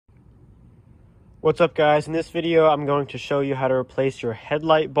What's up, guys? In this video I'm going to show you how to replace your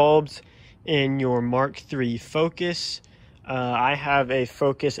headlight bulbs in your Mark III Focus. I have a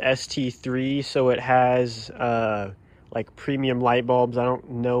Focus ST3, so it has like premium light bulbs. I don't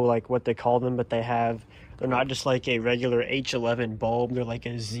know like what they call them, but they're not just like a regular H11 bulb. They're like a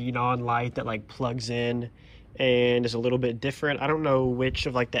xenon light that like plugs in and is a little bit different. I don't know which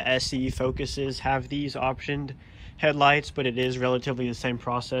of like the SE Focuses have these optioned headlights, but it is relatively the same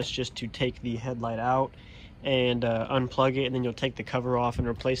process, just to take the headlight out and unplug it, and then you'll take the cover off and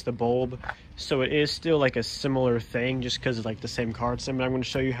replace the bulb. So it is still like a similar thing, just because it's like the same card sim. But I'm going to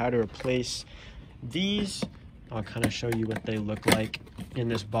show you how to replace these. I'll kind of show you what they look like in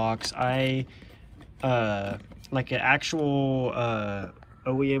this box. I like an actual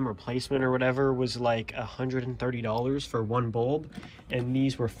OEM replacement or whatever was like $130 for one bulb, and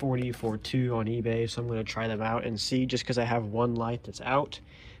these were $40 for two on eBay. So I'm going to try them out and see, just because I have one light that's out.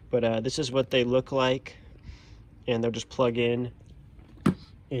 But this is what they look like, and they'll just plug in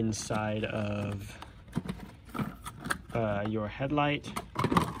inside of your headlight.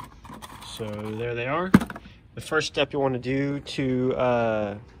 So there they are. The first step you want to do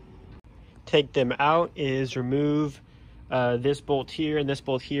to take them out is remove this bolt here and this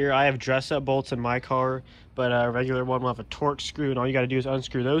bolt here. I have dress-up bolts in my car, but a regular one will have a torque screw, and all you got to do is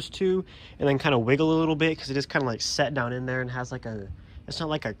unscrew those two and then kind of wiggle a little bit, because it is kind of like set down in there and has like it's not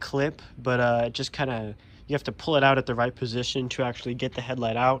like a clip, but it just kind of, you have to pull it out at the right position to actually get the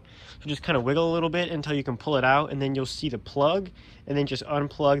headlight out. So just kind of wiggle a little bit until you can pull it out, and then you'll see the plug, and then just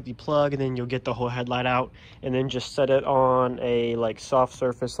unplug the plug, and then you'll get the whole headlight out. And then just set it on a like soft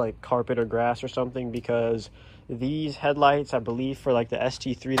surface like carpet or grass or something, because these headlights, I believe for like the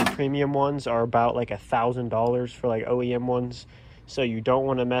ST3, the premium ones, are about like $1,000 for like OEM ones, so you don't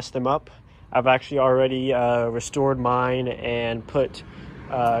want to mess them up. I've actually already restored mine and put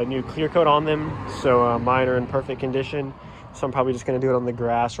new clear coat on them, so mine are in perfect condition. So I'm probably just going to do it on the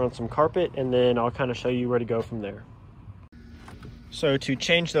grass or on some carpet, and then I'll kind of show you where to go from there. So to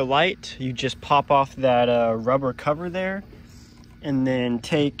change the light, you just pop off that rubber cover there, and then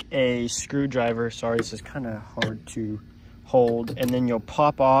take a screwdriver. Sorry, this is kind of hard to hold. And then you'll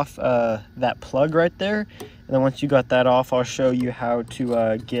pop off that plug right there. And then once you got that off, I'll show you how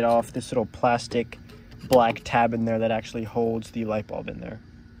to get off this little plastic black tab in there that actually holds the light bulb in there.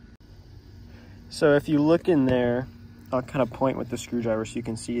 So if you look in there, I'll kind of point with the screwdriver so you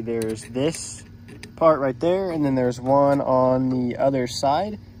can see there's this part right there, and then there's one on the other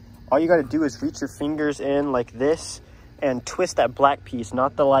side. All you got to do is reach your fingers in like this and twist that black piece,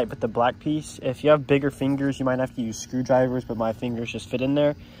 not the light, but the black piece. If you have bigger fingers, you might have to use screwdrivers, but my fingers just fit in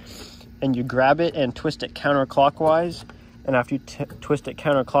there. And you grab it and twist it counterclockwise. And after you twist it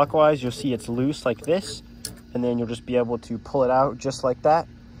counterclockwise, you'll see it's loose like this. And then you'll just be able to pull it out just like that.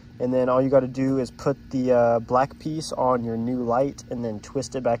 And then all you got to do is put the black piece on your new light and then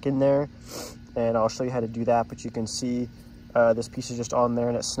twist it back in there. And I'll show you how to do that, but you can see this piece is just on there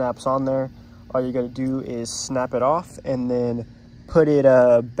and it snaps on there. All you got to do is snap it off and then put it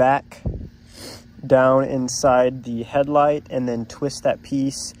back down inside the headlight, and then twist that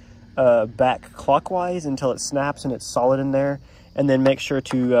piece back clockwise until it snaps and it's solid in there. And then make sure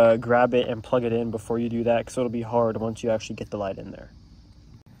to grab it and plug it in before you do that, because it'll be hard once you actually get the light in there.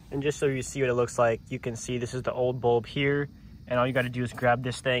 And just so you see what it looks like, you can see this is the old bulb here, and all you got to do is grab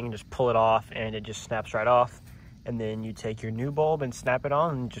this thing and just pull it off, and it just snaps right off. And then you take your new bulb and snap it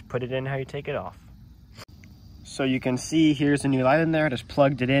on and just put it in how you take it off. So you can see here's the new light in there. I just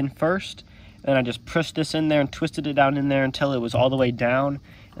plugged it in first, and then I just pushed this in there and twisted it down in there until it was all the way down.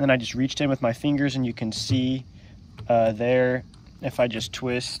 And then I just reached in with my fingers, and you can see there, if I just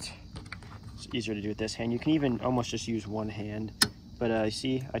twist, it's easier to do with this hand. You can even almost just use one hand. But you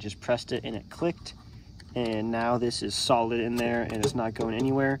see, I just pressed it and it clicked. And now this is solid in there and it's not going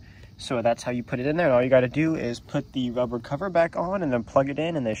anywhere. So that's how you put it in there, and all you got to do is put the rubber cover back on and then plug it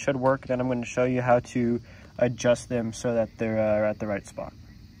in, and they should work. Then I'm going to show you how to adjust them so that they're at the right spot.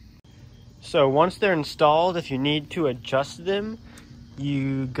 So once they're installed, if you need to adjust them,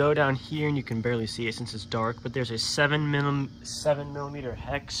 you go down here, and you can barely see it since it's dark, but there's a 7 millimeter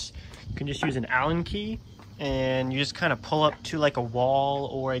hex. You can just use an Allen key, and you just kind of pull up to like a wall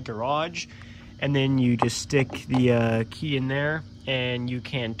or a garage, and then you just stick the key in there, and you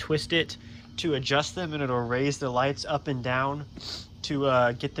can twist it to adjust them, and it'll raise the lights up and down to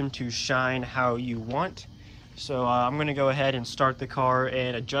get them to shine how you want. So I'm going to go ahead and start the car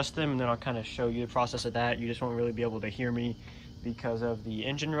and adjust them, and then I'll kind of show you the process of that. You just won't really be able to hear me because of the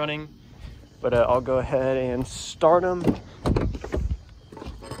engine running, but I'll go ahead and start them.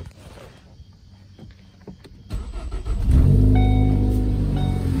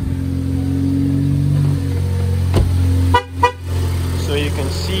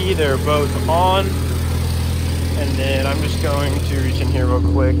 see, they're both on. And then I'm just going to reach in here real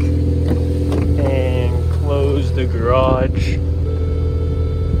quick and close the garage.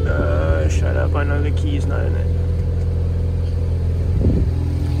 Shut up, I know the key's not in it.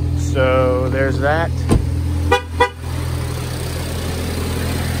 So there's that.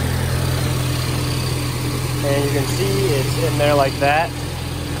 And you can see it's in there like that.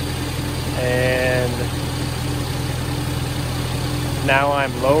 And now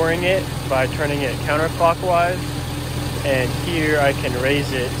I'm lowering it by turning it counterclockwise. And here I can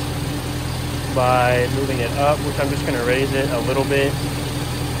raise it by moving it up, which I'm just going to raise it a little bit.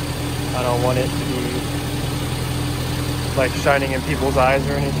 I don't want it to be like shining in people's eyes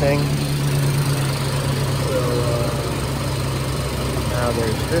or anything. So now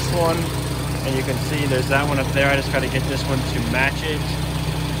there's this one, and you can see there's that one up there. I just got to get this one to match it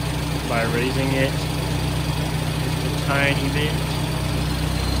by raising it just a tiny bit.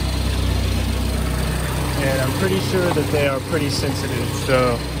 And I'm pretty sure that they are pretty sensitive,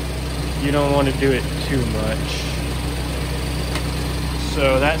 so you don't want to do it too much.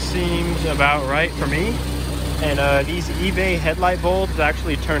 So that seems about right for me. And these eBay headlight bulbs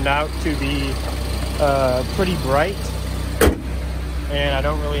actually turned out to be pretty bright, and I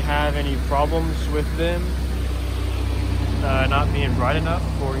don't really have any problems with them not being bright enough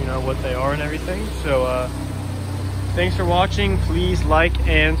for, you know, what they are and everything. So thanks for watching. Please like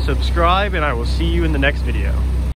and subscribe, and I will see you in the next video.